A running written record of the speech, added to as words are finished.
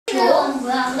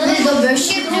너 몇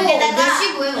시고? 몇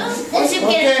시고요?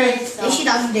 50개를 했어. 4시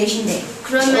나도 4시인데.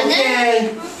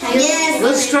 그러면은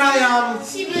Let's try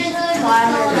 10을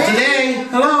더하면 today.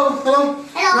 Hello.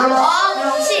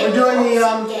 We're doing the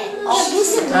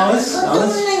Alice.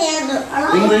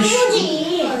 English.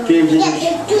 James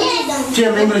English.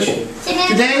 Jim English.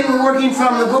 Today we're working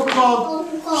from the book called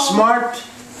Smart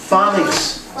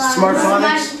Phonics. Smart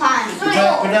Phonics. We're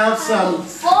trying to pronounce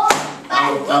Alice.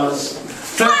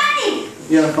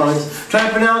 Phonics. Try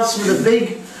to pronounce with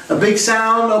a big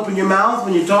sound. Open your mouth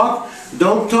when you talk.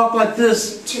 Don't talk like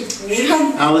this.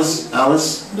 Alice.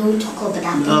 Don't talk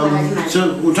about that.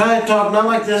 So we're trying to talk not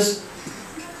like this.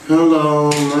 Hello,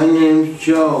 my name's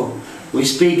Joe. We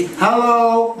speak,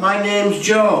 hello, my name's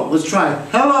Joe. Let's try.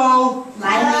 Hello.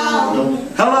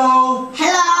 Hello.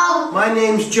 Hello. My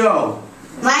name's Joe.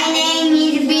 My name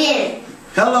is Bill.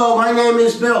 Hello, my name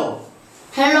is Bill.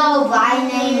 Hello, my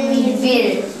name is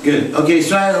Bill. Good. Okay, so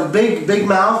try a big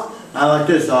mouth. I like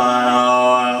this.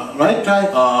 Right? Try.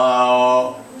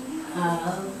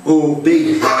 Oh,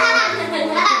 big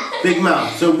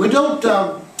mouth. So we don't.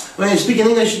 When you speak in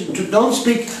English, don't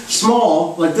speak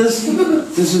small like this.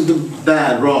 This is the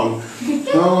wrong.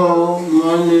 Hello,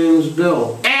 my name's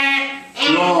Bill.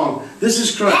 Wrong. This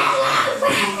is correct.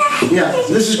 Yeah,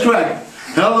 this is correct.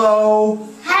 Hello.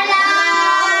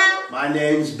 My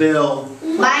name's Bill.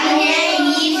 My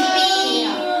name is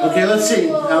Bill. Okay, let's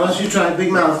see. Alice, you try. Big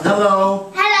mouth.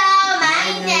 Hello. My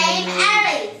name is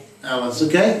Alice. Alice,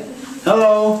 okay?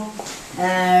 Hello.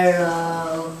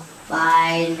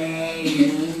 My name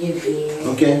is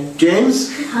Bill. Okay.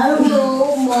 James?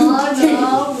 Hello, my name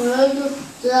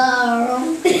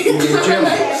Jim.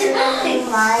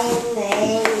 My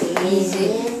name is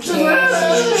James.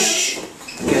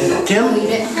 Okay. Tim?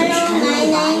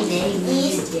 My name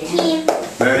is Tim.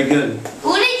 Very good.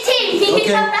 우리 팀.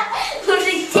 Okay.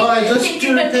 Alright, let's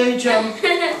do the page. And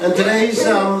today's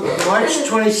March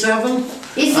 27th,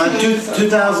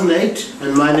 2008.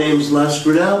 And my name's Les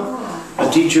Grinnell, a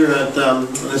teacher at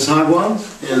this Hagwon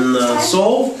in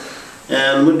Seoul.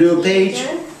 And we'll do a page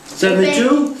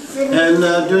 72 and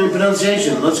doing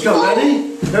pronunciation. Let's go.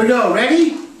 Ready? Here we go.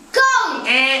 Ready? Go.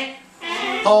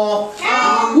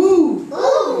 Woo.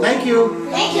 Thank you.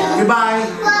 Goodbye.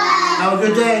 Have a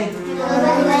good day.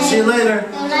 See you later.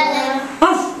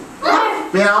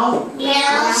 Meow.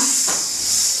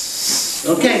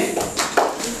 Okay.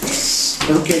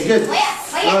 Okay, good.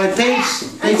 Alright, page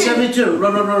 72.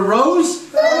 Rose?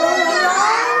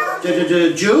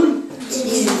 June?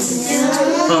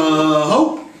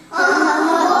 Hope?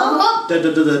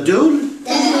 Dune?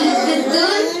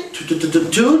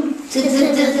 Tune?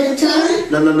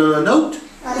 Note?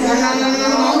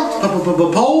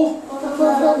 Pole?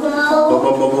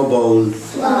 Bone?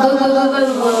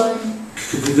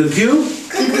 Cube?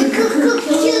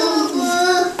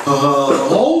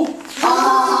 Hole?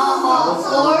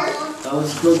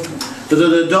 The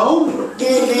dome?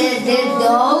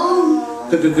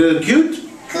 Cute?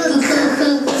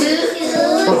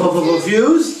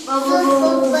 Fuse?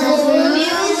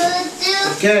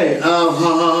 Okay,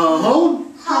 home?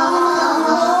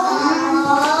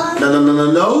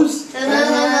 Nose?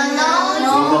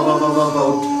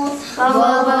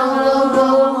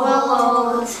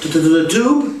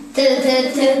 Tube?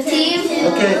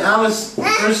 Okay, Alice,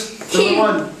 first, number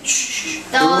one.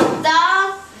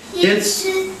 It's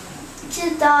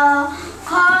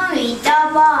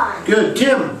good.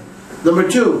 Tim, number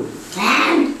two.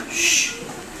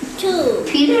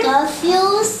 Peter. The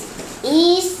fuse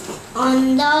is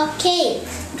on the cake.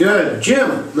 Good.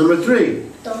 Jim, number three.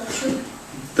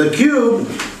 The cube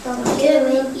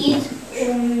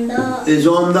is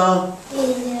on the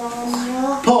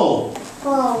pole.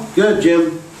 Good,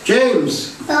 Jim.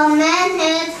 James. The man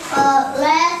has a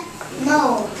red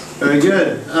nose. Very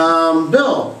good.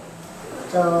 Bill.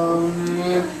 The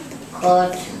man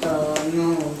got the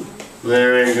nose.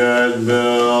 Very good,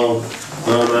 Bill.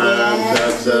 The man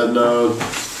got the nose.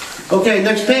 Okay,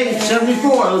 next page,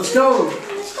 74. Let's go.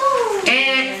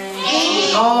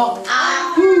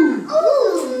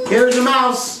 Here's a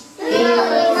mouse.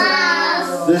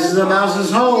 This is the mouse's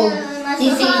home.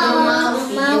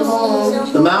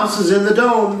 The mouse is in the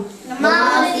dome.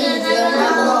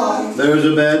 There's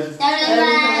a bed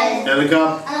and a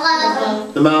cup.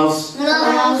 The mouse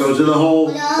goes in the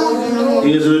hole.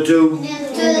 He is in a tube.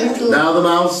 Now the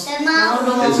mouse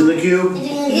is in the cube.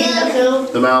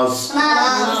 The mouse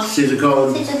sees a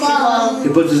cone. He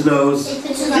puts his nose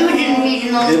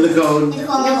in the cone.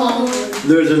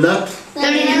 There's a nut.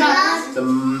 The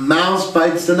mouse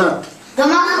bites the nut. The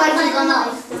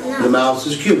mouse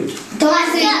is cute.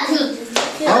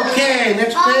 Okay,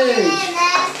 next page.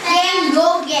 Game,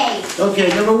 go game. Okay,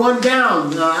 number 1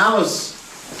 down. Alice.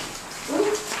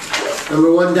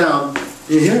 Number 1 down.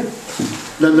 You here?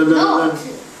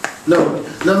 No.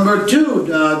 Number 2,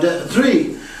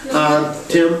 3.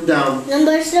 Tim, down.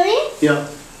 Number 3? Yeah.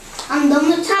 And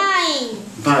number 10.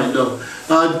 Fine, no.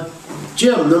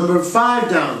 Jim, number 5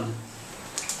 down.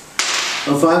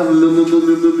 5.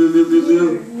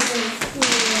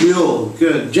 Mule.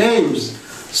 Good. James,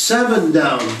 7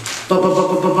 down.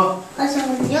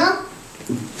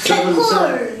 Seven.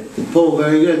 Pull.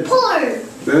 Very good.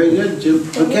 Very good, Jim.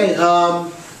 Okay.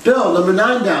 Bill, number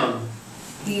 9 down.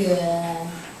 Yeah.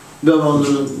 Bill.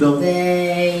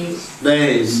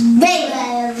 Base.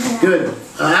 Good.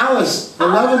 Alice,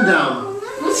 11 down.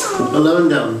 11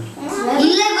 down.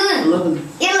 11.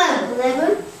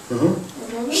 Uh-huh.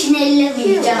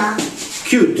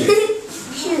 Cute.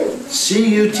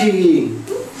 C-U-T-E.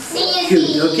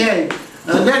 Cute. Okay.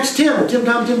 Next, Tim. Tim.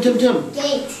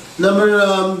 Number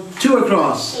 2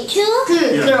 across. 2.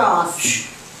 Yeah.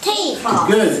 Tape.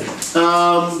 Good.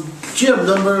 Jim,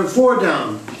 number 4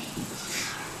 down.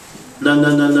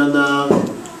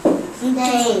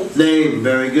 Name.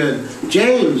 Very good.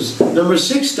 James, number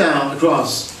 6 down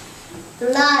across.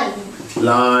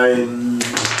 Line.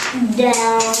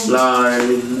 Down.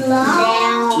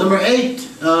 Number 8.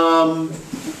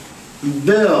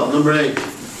 Bill, number 8.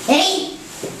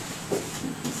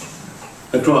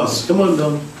 Across. Come on,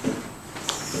 Bill.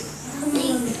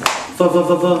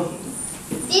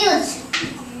 Field.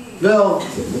 Bill.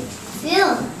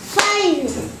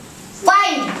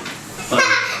 5.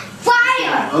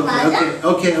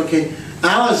 Okay.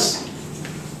 Alice,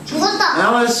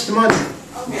 come on.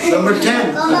 Number 10.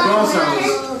 Across,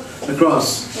 Alice.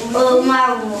 Across.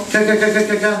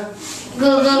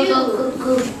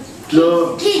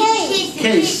 No.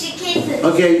 Case.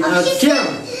 Okay,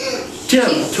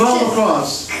 Tim, 12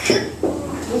 across.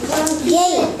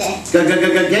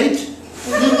 Gate.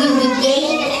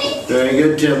 Very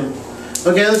good, Tim.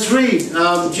 Okay, let's read.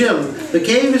 Jim, the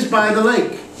cave is by the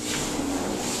lake.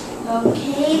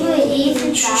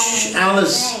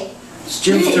 Alice, it's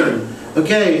Jim's turn.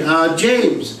 Okay,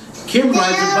 James, Kim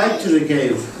rides a bike to the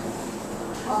cave.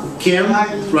 Kim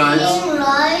rides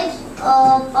a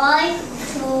bike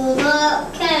to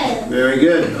the cave. Very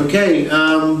good. Okay,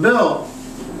 Bill.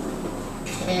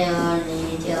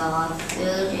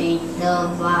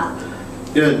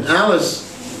 Good. Alice,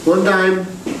 1 dime.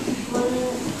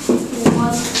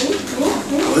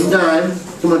 1 dime.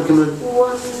 Come on.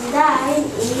 1 dime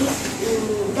is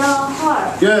in the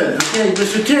heart. Good. Okay,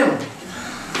 Mr. Tim.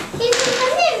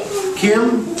 Kim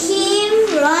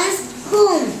runs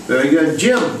home. Very good.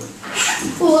 Jim.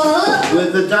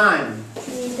 With the dime.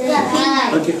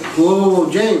 Okay. Whoa,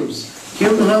 James.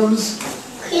 Kim hums.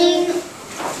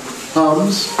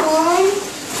 Home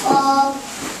of